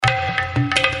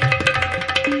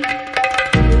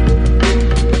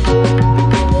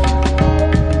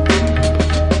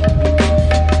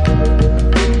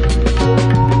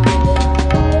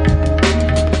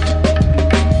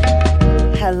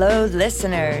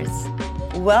listeners.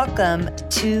 Welcome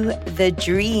to the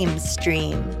Dream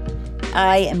Stream.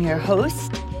 I am your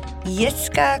host,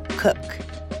 Yiskah Cook.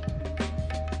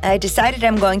 I decided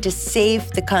I'm going to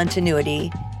save the continuity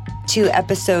to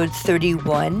episode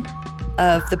 31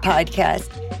 of the podcast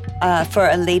for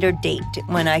a later date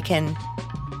when I can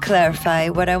clarify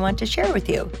what I want to share with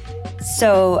you.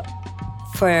 So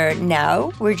for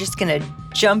now, we're just going to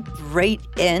jump right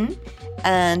in.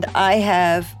 And I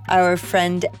have our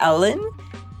friend Ellen,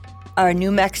 our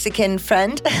New Mexican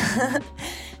friend,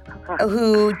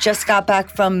 who just got back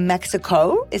from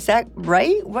Mexico. Is that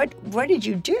right? What did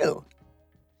you do?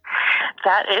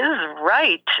 That is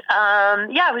right.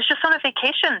 I was just on a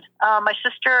vacation. My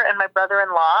sister and my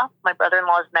brother-in-law. My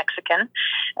brother-in-law is Mexican,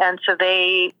 and so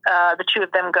they, the two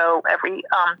of them, go every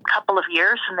couple of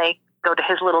years, and they go to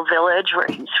his little village where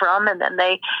he's from, and then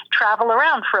they travel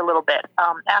around for a little bit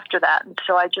after that. And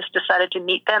so I just decided to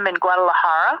meet them in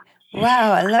Guadalajara.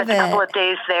 Wow, I love it. A couple of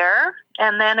days there,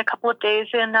 and then a couple of days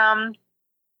in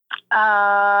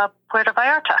Puerto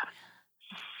Vallarta.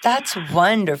 That's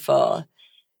wonderful.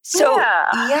 So,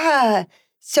 yeah.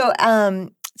 So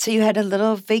you had a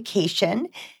little vacation,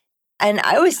 and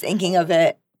I was thinking of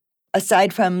it,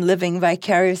 aside from living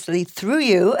vicariously through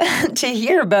you to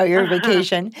hear about your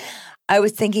vacation, I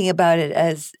was thinking about it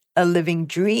as a living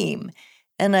dream.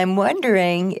 And I'm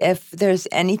wondering if there's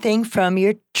anything from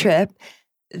your trip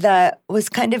that was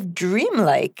kind of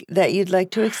dreamlike that you'd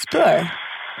like to explore.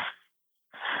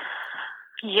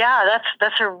 Yeah,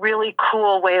 that's a really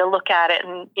cool way to look at it.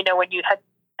 And, you know, when you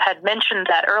had mentioned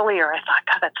that earlier, I thought,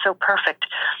 God, that's so perfect.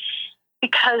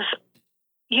 Because,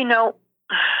 you know,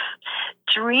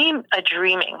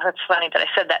 dreaming, that's funny that I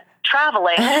said that.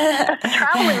 Traveling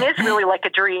is really like a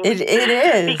dream. It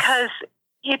is. Because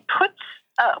it puts,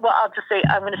 I'm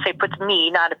going to say puts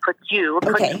me, not it puts you. It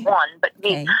puts one, but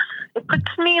me. Okay. It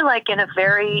puts me like in a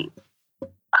very,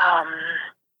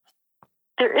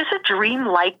 there is a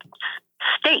dream-like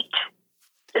state,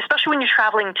 especially when you're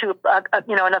traveling to,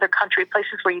 another country,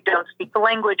 places where you don't speak the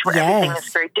language, where everything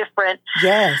is very different.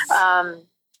 Yes.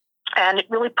 And it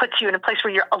really puts you in a place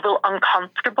where you're a little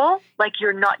uncomfortable. Like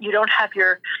you don't have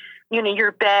your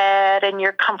bed and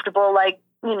you're comfortable, like,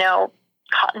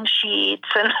 cotton sheets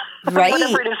and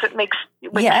whatever it is that makes a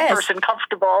person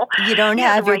comfortable. You don't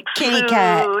have your kitty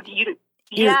cat.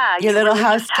 Your little really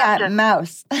house cat and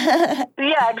mouse.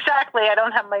 Yeah, exactly. I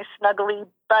don't have my snuggly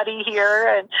buddy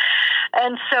here.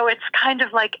 And so it's kind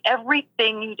of like every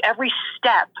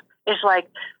step is like,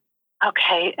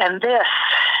 okay, and this,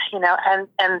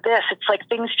 and this, it's like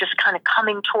things just kind of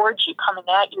coming towards you, coming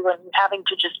at you, and having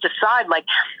to just decide, like,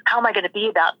 how am I going to be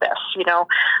about this?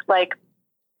 Like,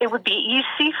 it would be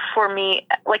easy for me,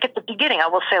 like at the beginning, I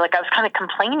will say, like, I was kind of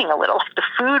complaining a little. The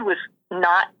food was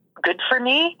not good for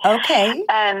me. Okay.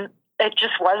 And it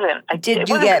just wasn't. Did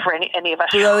you get for any of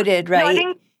us. bloated, right? No, I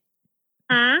think,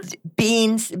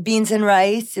 Beans and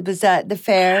rice. Was that the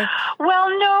fare? Well,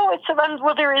 no,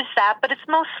 there is that, but it's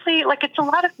mostly like it's a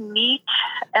lot of meat,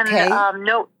 and I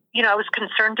was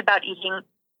concerned about eating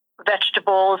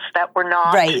vegetables that were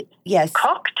not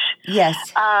cooked. Yes.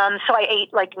 So I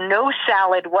ate like no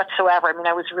salad whatsoever. I mean,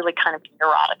 I was really kind of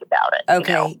neurotic about it.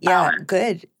 Okay.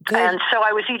 Good. And so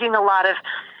I was eating a lot of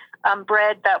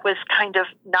bread that was kind of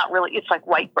not really, it's like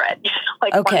white bread,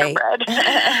 like Wonder Bread.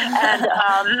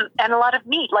 And a lot of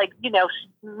meat, like,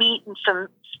 meat and some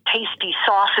tasty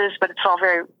sauces, but it's all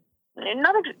very,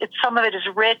 some of it is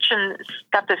rich and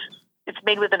it's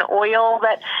made with an oil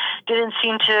that didn't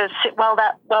seem to sit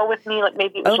that well with me. Like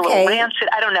maybe it was a little rancid.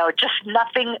 I don't know. Just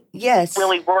nothing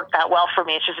really worked that well for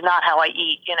me. It's just not how I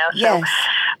eat, Yes.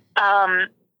 So,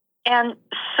 and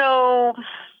so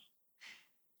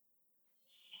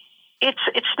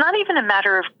it's not even a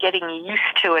matter of getting used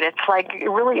to it. It's like, it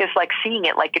really is like seeing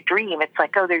it like a dream. It's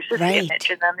like, oh, there's this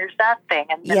image, and then there's that thing,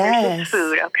 and then there's this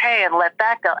food. Okay, and let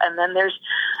that go. And then there's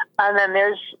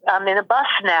I'm in a bus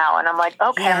now, and I'm like,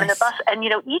 okay, I'm in a bus. And,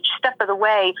 each step of the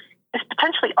way is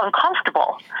potentially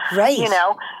uncomfortable. Right.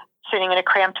 Sitting in a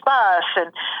cramped bus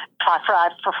and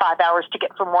for 5 hours to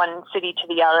get from one city to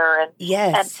the other.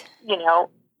 And,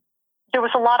 there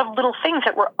was a lot of little things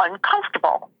that were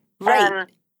uncomfortable. Right. And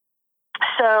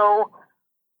so,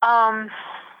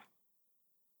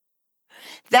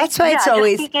 that's why it's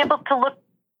always just being able to look.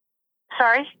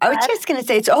 Sorry, I was just going to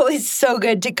say it's always so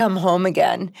good to come home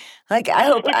again. Like I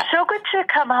hope it's so good to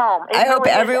come home. I hope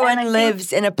everyone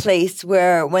lives in a place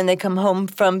where when they come home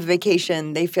from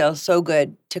vacation, they feel so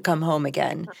good to come home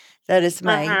again. That is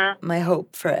my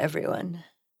hope for everyone.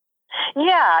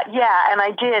 Yeah, and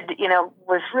I did.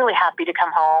 Was really happy to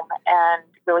come home and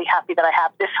really happy that I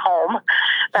have this home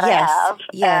that I have,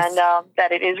 and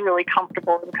that it is really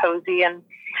comfortable and cozy. And,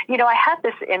 I had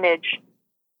this image,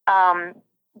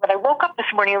 when I woke up this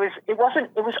morning, it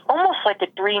was almost like a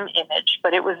dream image,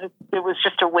 but it was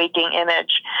just a waking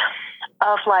image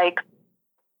of like,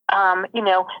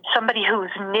 somebody who's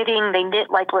knitting, they knit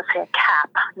like, let's say a cap,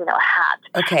 a hat.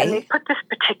 Okay. And they put this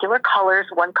particular colors,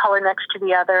 one color next to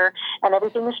the other, and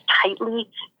everything is tightly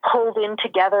pulled in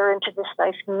together into this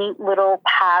nice, neat little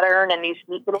pattern and these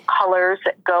neat little colors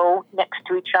that go next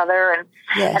to each other. And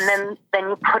then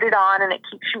you put it on and it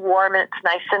keeps you warm and it's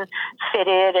nice and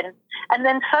fitted. And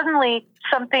then suddenly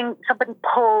somebody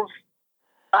pulls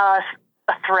a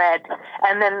thread,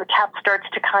 and then the cap starts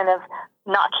to kind of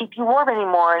not keep you warm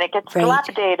anymore, and it gets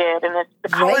dilapidated, and the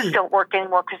colors don't work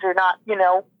anymore because they're not,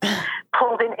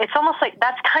 pulled in. It's almost like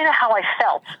that's kind of how I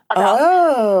felt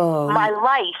about my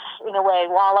life in a way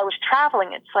while I was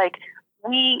traveling. It's like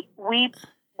we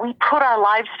put our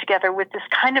lives together with this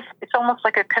kind of, it's almost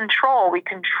like a control. We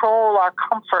control our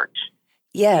comfort.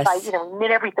 Yes. By, we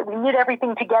knit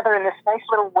everything together in this nice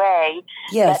little way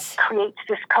that creates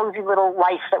this cozy little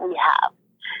life that we have.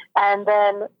 And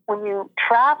then when you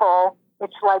travel,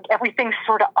 it's like everything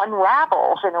sort of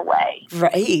unravels in a way.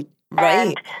 Right.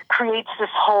 And creates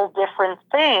this whole different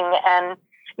thing. And,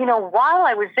 while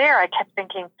I was there, I kept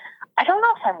thinking, I don't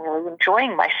know if I'm really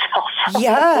enjoying myself.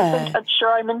 Yeah. I'm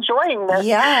sure I'm enjoying this.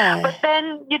 Yeah. But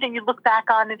then, you look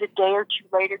back on it a day or two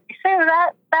later, you say,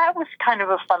 that was kind of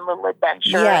a fun little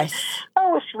adventure. Yes. And,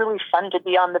 it was really fun to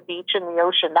be on the beach in the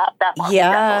ocean. That was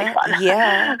definitely fun.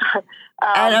 Yeah.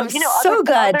 And I'm so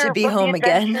glad to be home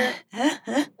again.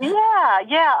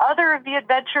 Other of the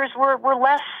adventures were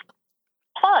less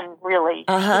fun, really,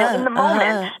 in the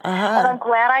moment. And I'm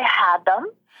glad I had them.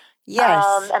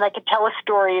 Yes. And I could tell a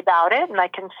story about it, and I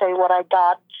can say what I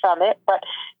got from it. But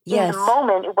in the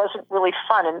moment, it wasn't really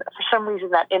fun. And for some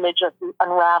reason, that image of the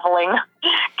unraveling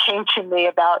came to me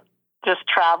about just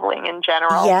traveling in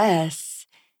general. Yes.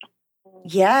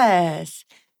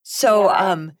 So,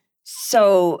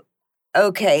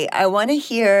 okay, I want to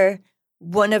hear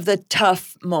one of the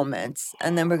tough moments,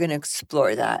 and then we're going to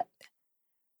explore that.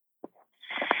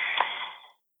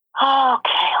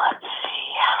 Okay, let's see.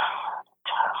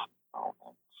 Tough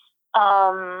moments.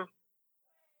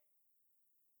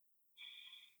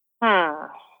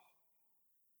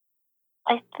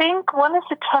 I think one of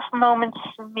the tough moments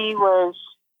for me was,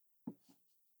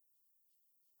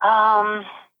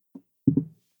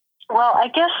 well, I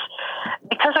guess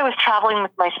because I was traveling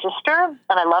with my sister,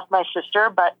 and I love my sister,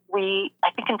 but I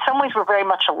think in some ways we're very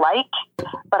much alike,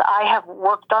 but I have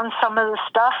worked on some of the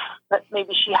stuff that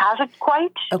maybe she hasn't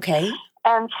quite. Okay.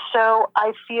 And so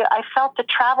I felt that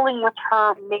traveling with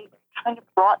her kind of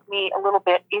brought me a little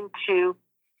bit into,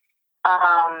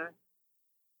 what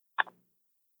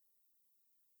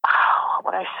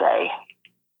would I say?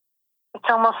 It's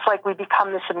almost like we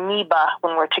become this amoeba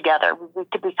when we're together. We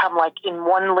could become like in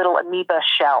one little amoeba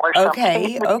shell or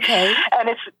something. Okay. And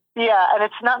it's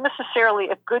not necessarily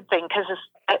a good thing because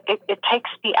it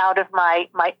takes me out of my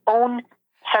own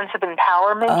sense of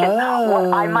empowerment and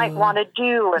what I might want to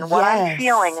do and what I'm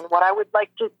feeling and what I would like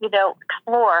to,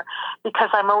 explore, because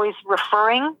I'm always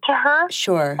referring to her.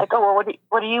 Sure. Like, oh, well,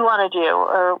 what do you want to do?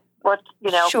 Or what,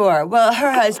 Sure. Well,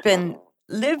 her husband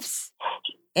lives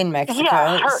in Mexico.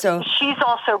 Yeah, so she's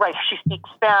also right. She speaks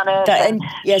Spanish.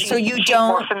 So she's don't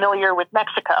more familiar with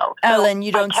Mexico. Ellen,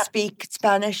 you don't speak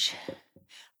Spanish?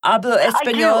 Hablo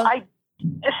español. I do.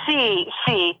 Sí,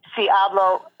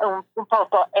 hablo un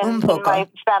poco. And my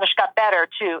Spanish got better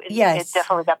too. It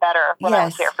definitely got better when I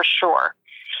was there for sure.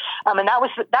 And that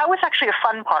was actually a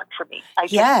fun part for me. I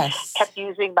just kept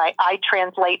using my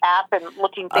iTranslate app and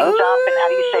looking things up and how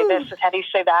do you say this and how do you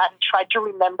say that, and tried to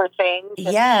remember things.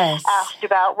 And asked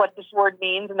about what this word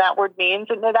means and that word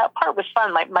means, and that part was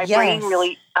fun. My brain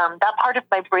really, that part of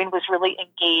my brain was really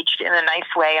engaged in a nice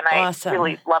way, and I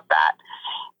really loved that.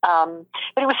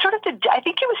 But it was sort of I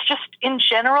think it was just in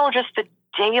general, just the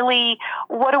daily,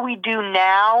 what do we do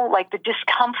now? Like the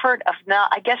discomfort of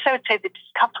I guess I would say the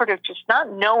discomfort of just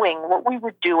not knowing what we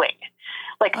were doing.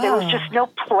 Like there was just no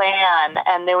plan,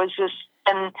 and there was just,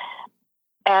 I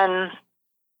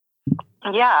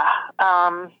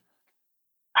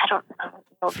don't know.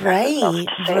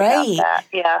 Right.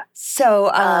 Yeah. So,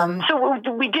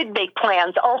 so we did make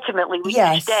plans. Ultimately,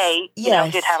 each day,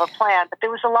 did have a plan, but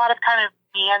there was a lot of kind of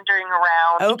meandering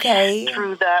around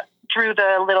through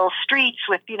the little streets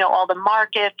with, all the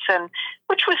markets, and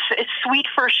which it's sweet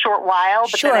for a short while,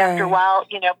 but then after a while,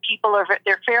 people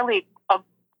they're fairly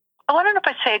I don't know if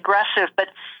I'd say aggressive, but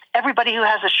everybody who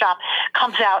has a shop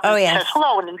comes out and says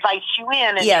hello and invites you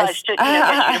in and tries to, get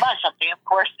you to buy something, of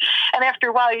course. And after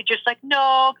a while, you're just like,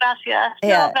 no, gracias,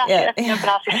 no, gracias, no,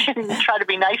 gracias. You try to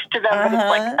be nice to them, but it's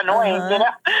like annoying, But,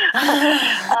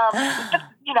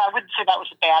 I wouldn't say that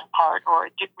was a bad part or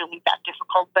really that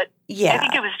difficult, but I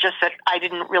think it was just that I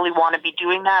didn't really want to be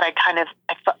doing that. I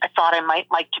thought I might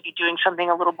like to be doing something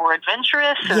a little more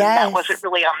adventurous, and that wasn't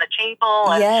really on the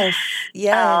table. And,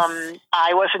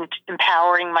 I wasn't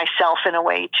empowering myself in a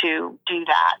way to do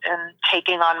that and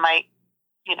taking on my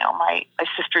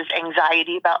sister's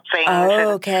anxiety about things.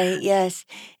 Oh, okay. Yes.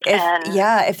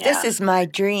 If this is my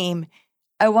dream,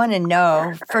 I want to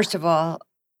know, first of all,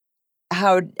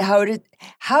 how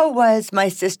was my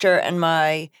sister and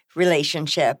my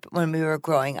relationship when we were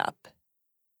growing up?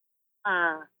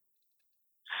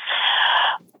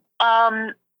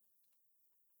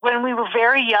 When we were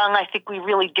very young, I think we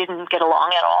really didn't get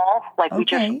along at all. Like we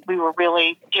were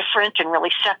really different and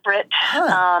really separate.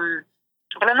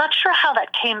 But I'm not sure how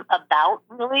that came about,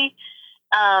 really.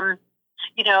 My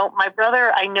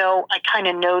brother, I kind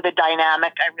of know the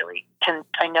dynamic.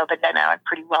 I know the dynamic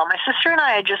pretty well. My sister and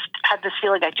I just had this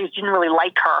feeling I just didn't really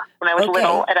like her when I was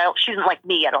little. And she didn't like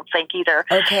me, I don't think, either.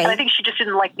 Okay. And I think she just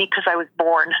didn't like me because I was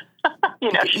born.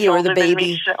 She's you were the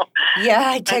baby. Me, so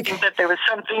I think that there was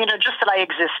something, just that I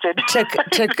existed.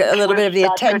 Took a little bit of the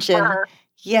attention.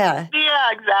 Yeah.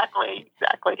 Yeah, exactly.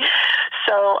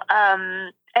 So,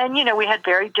 we had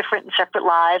very different and separate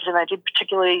lives, and I did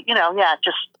particularly,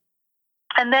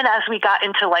 and then as we got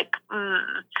into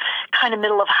kind of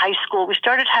middle of high school, we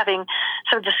started having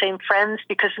sort of the same friends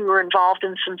because we were involved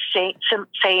in some same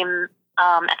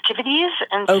activities.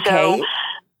 And so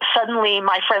suddenly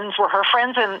my friends were her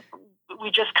friends, and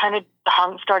we just kind of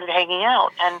started hanging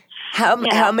out. And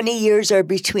how many years are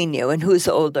between you, and who's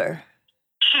older?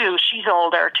 2. She's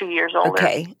older, 2 years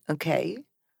older. Okay.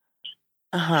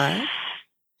 Uh-huh.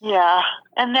 Yeah.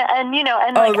 And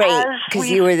because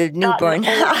you were the newborn.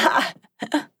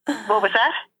 What was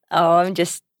that? Oh, I'm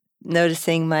just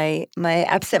noticing my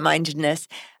absent-mindedness.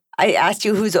 I asked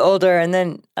you who's older, and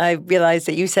then I realized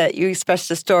that you expressed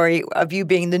the story of you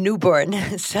being the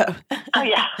newborn. So, oh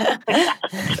yeah,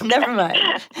 never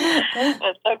mind.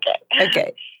 That's okay.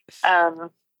 Okay.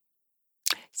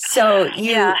 So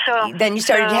then you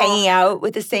started hanging out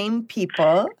with the same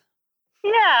people.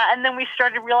 Yeah, and then we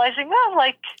started realizing,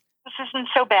 this isn't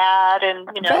so bad, and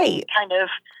kind of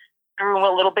grew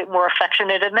a little bit more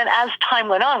affectionate. And then as time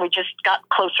went on, we just got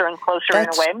closer and closer in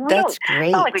a way. That's great.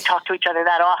 Not like we talk to each other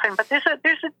that often, but there's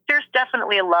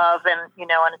definitely a love and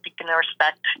and I think a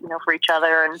respect for each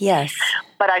other. And yes.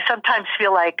 But I sometimes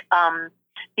feel like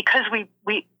because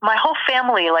my whole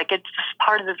family, it's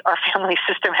part of our family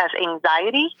system, has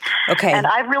anxiety. Okay. And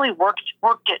I've really worked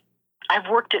it. I've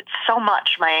worked it so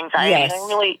much, my anxiety. Yes.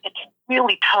 And it's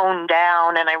really toned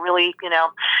down, and I really,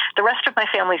 the rest of my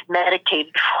family's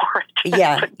medicated for it.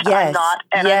 Yeah, but I'm not,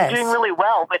 and I'm doing really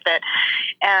well with it.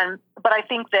 But I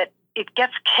think that it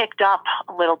gets kicked up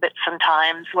a little bit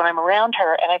sometimes when I'm around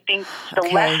her, and I think the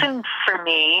lesson for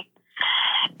me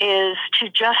is to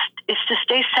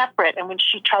stay separate. And when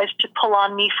she tries to pull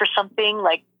on me for something,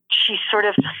 she sort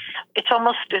of, it's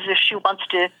almost as if she wants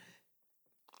to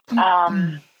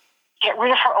get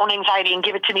rid of her own anxiety and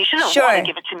give it to me. She doesn't want to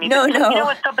give it to me. No.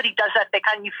 When somebody does that,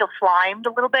 you feel slimed a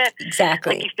little bit.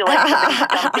 Exactly. You feel like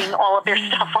somebody's dumping all of their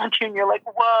stuff onto you, and you're like,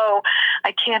 whoa,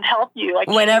 I can't help you.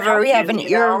 Whenever we have an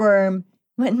earworm,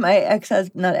 when my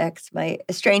my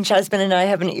estranged husband and I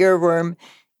have an earworm,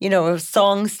 a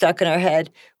song stuck in our head,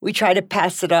 we try to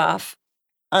pass it off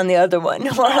on the other one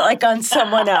or on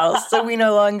someone else, so we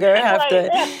no longer have to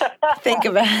think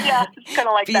about it's kind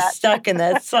of like that. Stuck in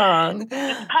that song. It's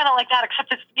kind of like that,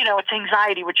 except it's it's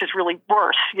anxiety, which is really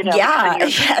worse. Yeah,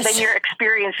 then you're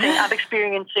experiencing. I'm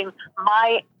experiencing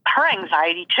her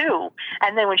anxiety too,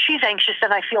 and then when she's anxious,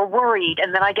 then I feel worried,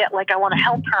 and then I get I want to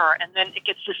help her, and then it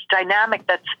gets this dynamic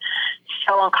that's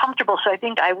so uncomfortable. So I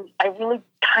think I really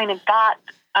kind of got.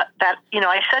 That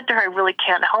I said to her, I really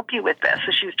can't help you with this.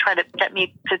 So she was trying to get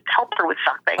me to help her with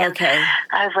something. Okay. And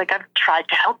I was like, I've tried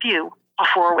to help you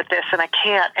before with this, and I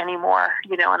can't anymore.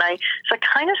 And I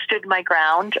kind of stood my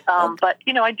ground, but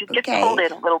I did get pulled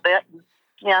in a little bit.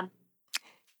 Yeah.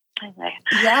 Anyway.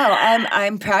 Yeah,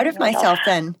 I'm proud of myself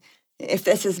then. If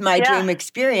this is my dream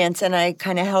experience, and I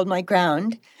kind of held my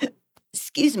ground.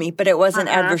 Excuse me, but it wasn't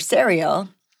adversarial.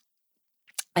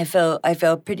 I feel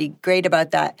pretty great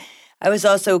about that. I was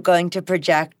also going to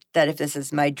project that if this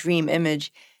is my dream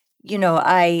image,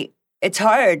 it's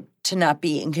hard to not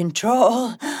be in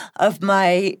control of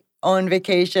my own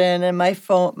vacation and my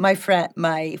fun,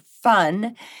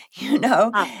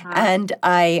 and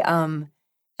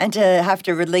and to have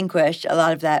to relinquish a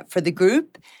lot of that for the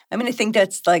group. I mean, I think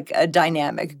that's like a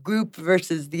dynamic, group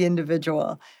versus the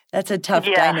individual. That's a tough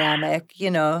dynamic,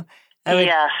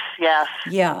 Yes.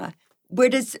 Yeah. Where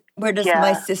does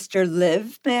my sister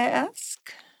live, may I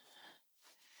ask?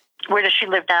 Where does she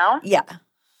live now? Yeah.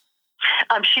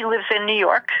 She lives in New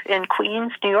York, in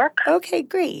Queens, New York. Okay,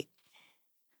 great.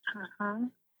 Mm-hmm.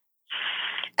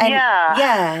 And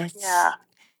yes. Yeah.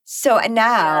 So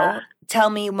now, tell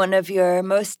me one of your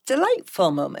most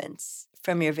delightful moments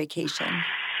from your vacation.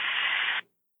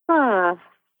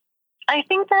 I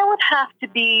think that would have to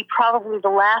be probably the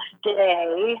last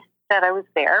day that I was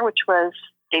there, which was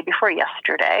the day before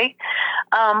yesterday.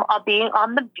 Being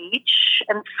on the beach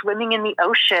and swimming in the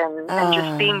ocean and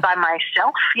just being by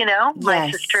myself,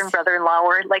 My sister and brother-in-law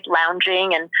were like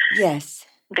lounging and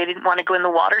they didn't want to go in the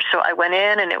water, so I went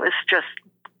in and it was just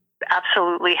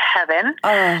absolutely heaven.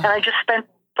 And I just spent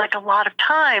like a lot of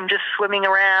time just swimming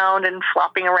around and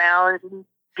flopping around and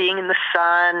being in the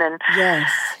sun and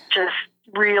just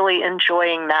really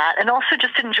enjoying that. And also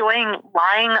just enjoying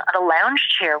lying on a lounge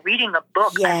chair, reading a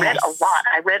book. I read a lot.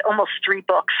 I read almost 3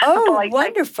 books.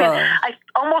 Wonderful. I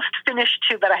almost finished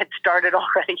 2 that I had started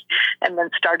already and then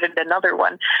started another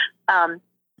one. And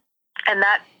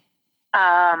that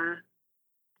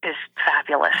is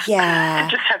fabulous. Yeah.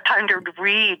 To just have time to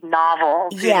read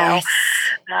novels. Yes.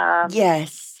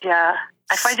 Yes. Yeah.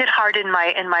 I find it hard in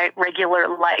my regular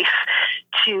life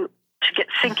to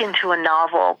sink into a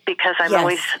novel because I'm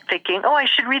always thinking, I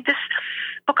should read this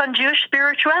book on Jewish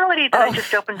spirituality that I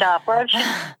just opened up, or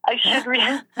I should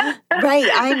read right.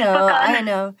 I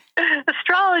know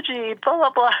astrology, blah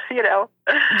blah blah.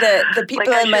 The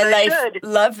people in my life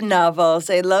love novels.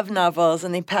 They love novels,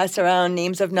 and they pass around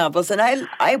names of novels. And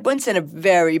I once in a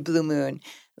very blue moon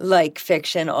like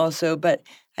fiction also, but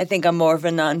I think I'm more of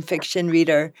a nonfiction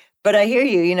reader. But I hear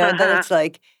you. That it's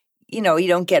like, you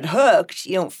don't get hooked.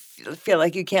 You don't feel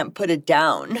like you can't put it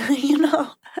down.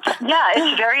 Yeah,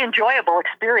 it's a very enjoyable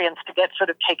experience to get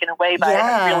sort of taken away by it.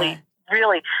 Really,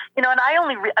 really. And I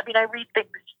only I read things,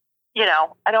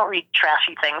 I don't read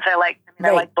trashy things. I like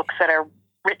books that are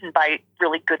written by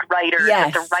really good writers.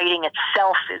 Yes. But the writing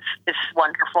itself is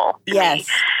wonderful to me.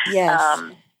 Yes.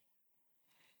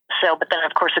 But then,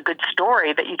 of course, a good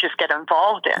story that you just get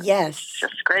involved in. Yes. It's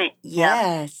just great.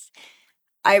 Yes.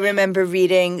 I remember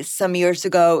reading some years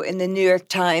ago in the New York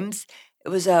Times, it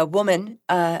was a woman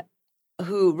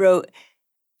who wrote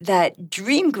that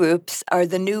dream groups are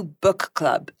the new book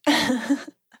club.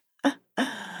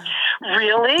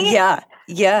 Really? Yeah.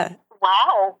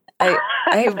 Wow.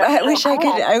 I wish I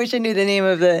could. I wish I knew the name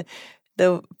of the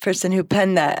person who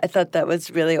penned that. I thought that was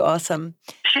really awesome.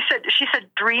 She said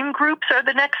dream groups are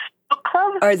the next book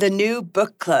club? Are the new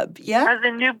book club, yeah. Are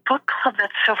the new book club.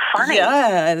 That's so funny.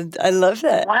 Yeah, I love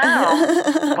that.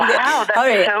 Wow,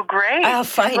 that's so great. I'll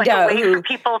find out who. For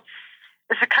people,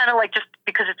 is it kind of like just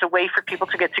because it's a way for people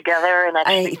to get together and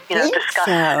actually, discuss?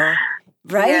 So.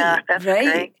 Right, yeah, that's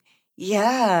great.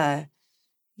 Yeah,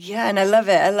 and I love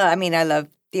it. I love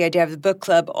the idea of the book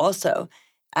club also.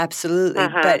 Absolutely.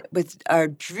 But with our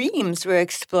dreams, we're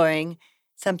exploring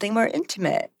something more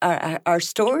intimate, our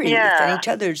stories and each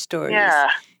other's stories.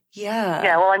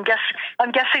 Yeah. Well,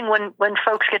 I'm guessing when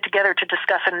folks get together to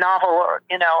discuss a novel or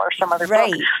some other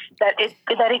book, that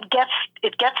it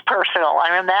gets personal.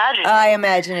 I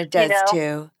imagine it does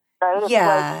too. Right?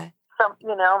 Yeah.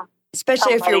 Like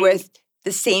especially if you're with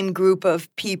the same group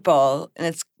of people and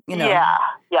it's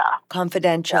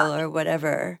confidential or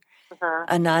whatever.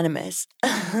 Anonymous.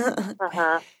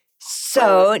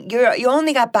 So you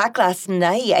only got back last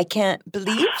night. I can't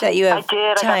believe that you have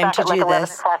time to do this. 11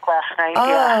 o'clock last night.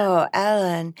 Oh,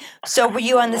 Ellen. So were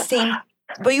you on the same?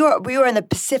 Well, you were in the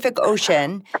Pacific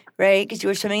Ocean, right? Because you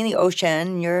were swimming in the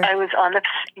ocean. I was on the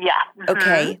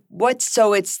Okay.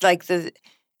 So it's like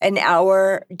an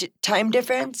hour time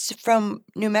difference from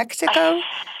New Mexico. Is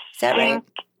that right?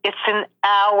 It's an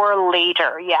hour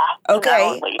later. Yeah.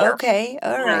 Okay. Okay.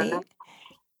 All right.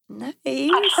 Nice.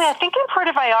 Actually, I think in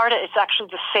Puerto Vallarta it's actually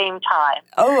the same time.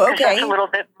 Oh, okay. That's a little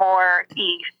bit more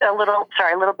east. A little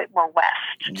bit more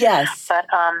west. Yes. But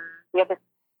the other,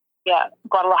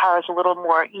 Guadalajara is a little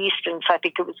more east, and so I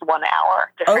think it was 1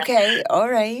 hour difference. Okay. All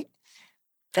right.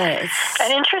 That is.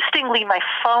 And interestingly, my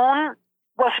phone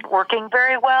wasn't working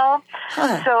very well,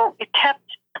 so it kept.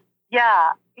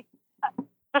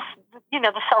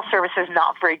 The cell service is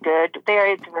not very good. It's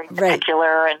very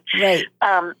particular, and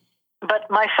But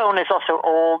my phone is also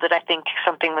old, and I think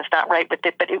something was not right with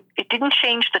it. But it didn't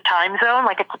change the time zone.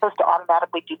 Like, it's supposed to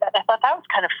automatically do that. I thought that was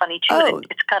kind of funny, too. Oh.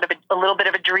 It's kind of a little bit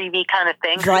of a dreamy kind of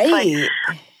thing. Right. It's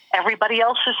like everybody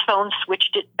else's phone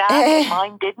switched it back, and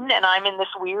mine didn't, and I'm in this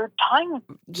weird time.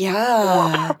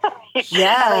 Yeah.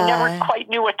 Yeah. And I never quite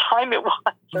knew what time it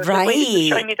was. So right. Wait, is it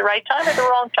showing me the right time or the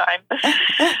wrong time?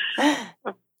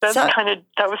 That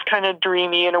was kind of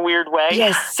dreamy in a weird way.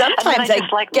 Yes, sometimes I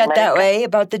get that way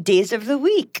about the days of the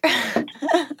week.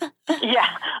 Yeah.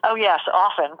 Oh, yes,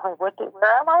 often. Where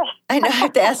am I? I know. I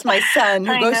have to ask my son,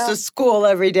 who goes to school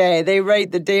every day. They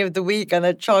write the day of the week on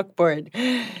a chalkboard.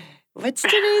 What's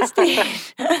today's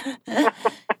date?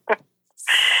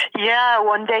 Yeah,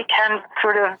 one day can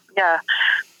sort of,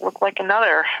 look like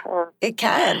another. It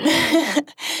can.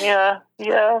 Yeah.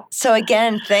 So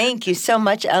again, thank you so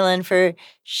much, Ellen, for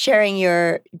sharing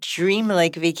your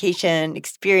dreamlike vacation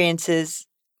experiences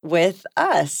with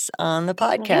us on the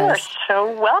podcast. You're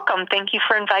so welcome. Thank you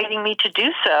for inviting me to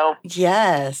do so.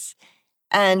 Yes.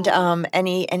 And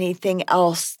anything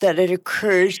else that it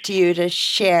occurs to you to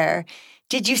share?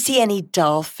 Did you see any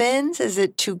dolphins? Is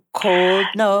it too cold?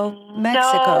 No,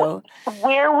 Mexico. No,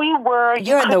 where we were,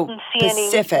 You're in the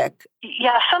Pacific.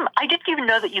 Yeah, I didn't even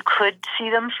know that you could see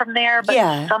them from there,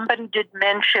 but somebody did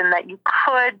mention that you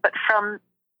could, but from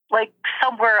like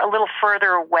somewhere a little further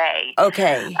away.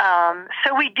 Okay.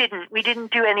 So we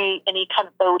didn't do any kind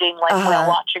of boating, like whale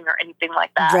watching or anything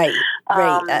like that. Right.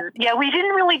 Yeah, we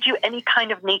didn't really do any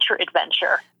kind of nature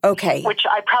adventure. Okay. Which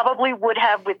I probably would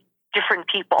have with different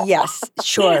people. Yes,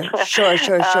 sure.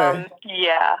 Yeah.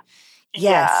 Yes.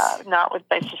 Yeah, not with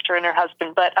my sister and her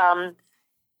husband, but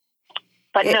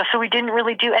no, so we didn't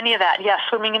really do any of that. Yeah,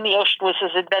 swimming in the ocean was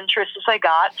as adventurous as I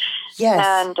got. Yes.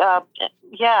 And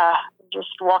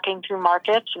just walking through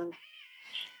markets and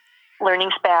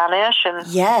learning Spanish and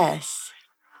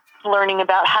learning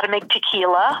about how to make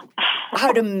tequila.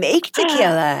 How to make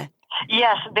tequila?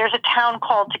 Yes, there's a town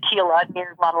called Tequila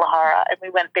near Guadalajara, and we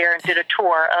went there and did a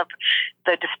tour of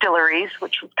the distilleries,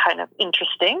 which was kind of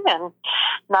interesting. And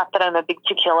not that I'm a big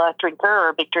tequila drinker or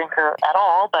a big drinker at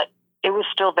all, but it was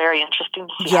still very interesting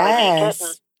to see how they make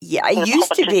it. Yeah,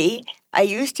 I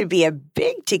used to be a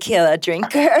big tequila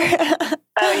drinker.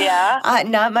 Oh, yeah?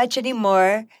 Not much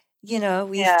anymore. We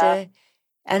used to,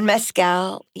 and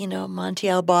mezcal, Monte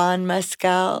Alban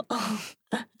mezcal.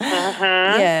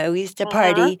 Yeah, we used to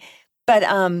party. But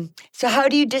so how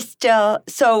do you distill?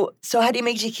 So how do you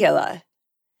make tequila?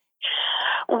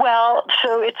 Well,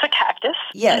 so it's a cactus.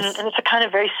 Yes. And it's a kind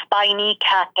of very spiny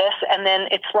cactus. And then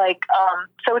it's like,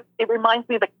 so it reminds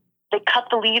me of they cut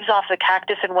the leaves off the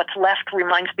cactus, and what's left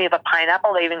reminds me of a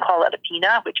pineapple. They even call it a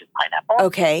pina, which is pineapple.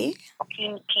 Okay.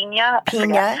 Pina.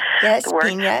 Pina. Yes,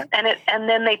 pina. And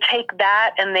then they take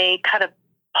that and they kind of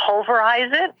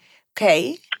pulverize it.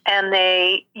 Okay. And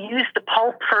they use the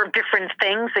pulp for different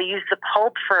things. They use the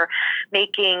pulp for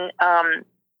making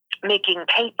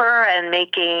paper and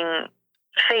making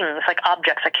things like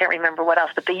objects. I can't remember what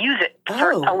else, but they use it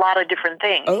for a lot of different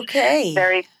things. Okay.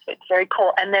 It's very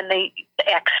cool. And then they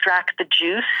extract the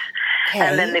juice,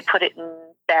 and then they put it in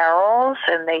barrels,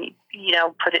 and they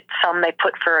some they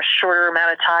put for a shorter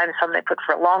amount of time, some they put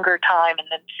for a longer time, and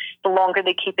then the longer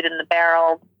they keep it in the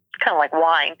barrel, kind of like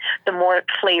wine, the more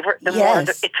flavor, the more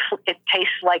it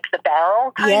tastes like the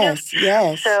barrel kind of.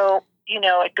 Yes. So,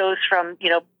 it goes from,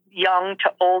 young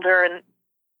to older, and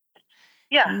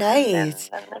nice.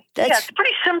 It's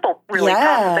pretty simple, really.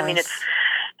 Process. I mean,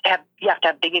 you have to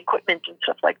have big equipment and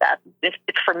stuff like that. If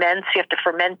it ferments, you have to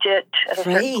ferment it at a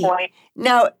certain point.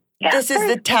 Now, this is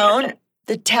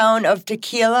the town of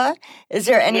Tequila. Is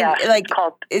there any are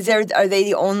they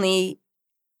the only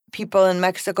people in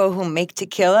Mexico who make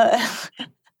tequila?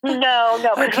 No,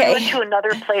 because we went to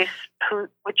another place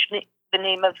the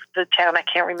name of the town I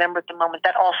can't remember at the moment,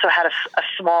 that also had a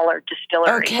smaller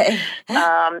distillery. Okay.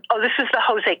 This is the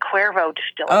Jose Cuervo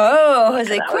distillery. Oh,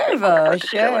 Jose Cuervo,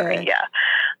 sure. Yeah,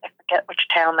 I forget which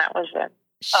town that was in.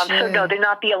 Sure. So no, they're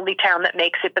not the only town that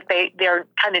makes it, but they're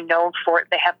kind of known for it.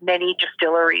 They have many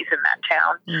distilleries in that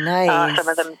town. Nice. Some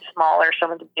of them smaller,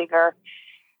 some of them bigger.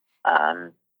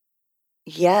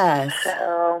 Yes.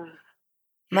 So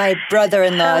my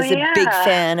brother-in-law is a big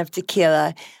fan of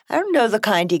tequila. I don't know the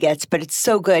kind he gets, but it's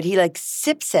so good. He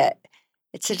sips it.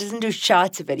 It doesn't do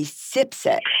shots of it. He sips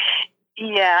it.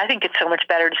 Yeah, I think it's so much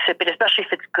better to sip it, especially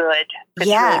if it's good. If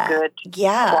it's really good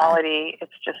quality.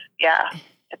 It's just,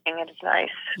 sipping it is nice.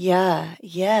 Yeah,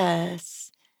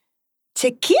 yes.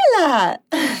 Tequila.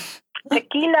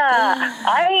 Tequila.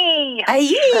 Ay.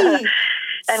 Ay.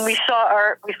 And we saw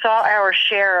our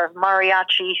share of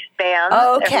mariachi bands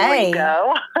everywhere we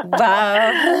go.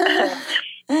 Wow.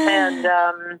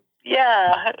 And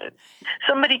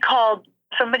somebody called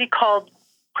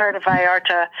Puerto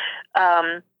Vallarta.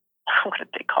 What did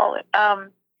they call it?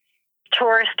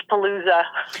 Tourist Palooza.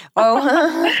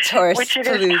 Tourist which it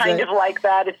Palooza. is kind of like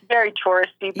that. It's very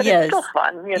touristy, but it's still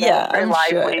fun. Very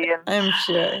lively. Sure. I'm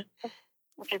sure.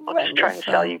 People just trying to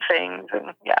sell you things,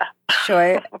 and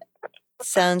Sure.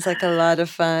 Sounds like a lot of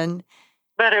fun.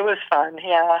 But it was fun,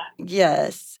 yeah.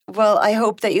 Yes. Well, I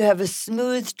hope that you have a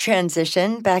smooth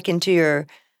transition back into your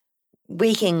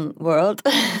waking world.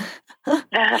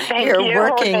 Thank your you.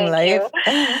 working life.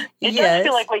 It does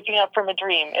feel like waking up from a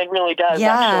dream. It really does,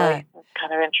 actually. It's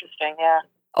kind of interesting,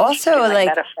 Also,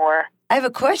 metaphor. I have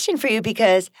a question for you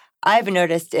because I've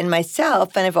noticed in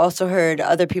myself, and I've also heard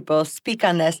other people speak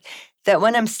on this, that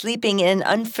when I'm sleeping in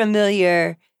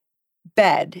unfamiliar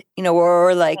bed,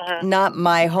 or not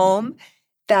my home,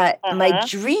 that my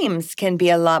dreams can be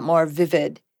a lot more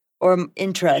vivid or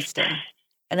interesting.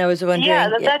 And I was wondering. Yeah,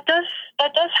 that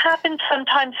does happen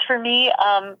sometimes for me.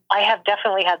 I have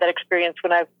definitely had that experience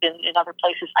when I've been in other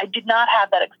places. I did not have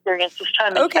that experience this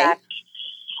time. In fact,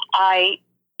 I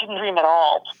didn't dream at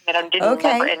all. I didn't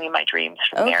remember any of my dreams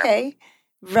from there. Okay.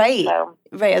 Right.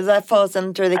 Right. That falls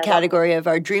under the category of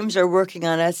our dreams are working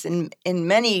on us in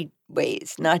many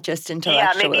ways, not just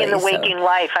intellectually. Yeah, maybe in the waking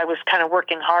life, I was kind of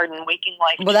working hard in waking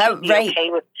life to be okay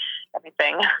with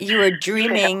everything. You were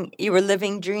dreaming. You were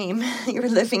living dream. You were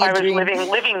living a dream. I was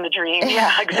living the dream.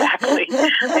 Yeah, exactly.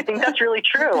 I think that's really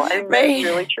true. I think that's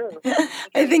really true.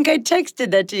 I think I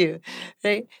texted that to you,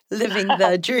 right? Living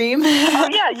the dream. Oh,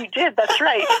 yeah, you did. That's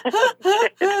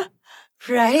right.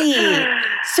 Right.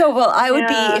 So, I would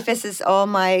be, if this is all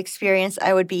my experience,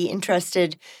 I would be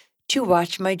interested to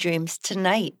watch my dreams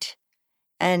tonight.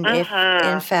 And if,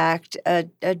 in fact,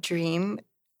 a dream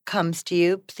comes to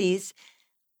you, please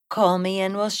call me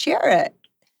and we'll share it.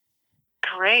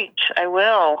 Great. I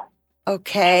will.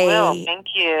 Okay. I will. Thank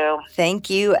you. Thank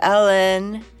you,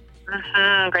 Ellen.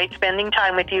 Great spending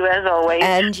time with you as always.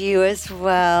 And you as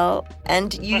well.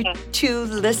 And you two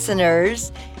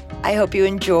listeners, I hope you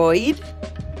enjoyed.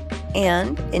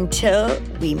 And until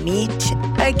we meet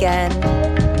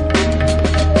again.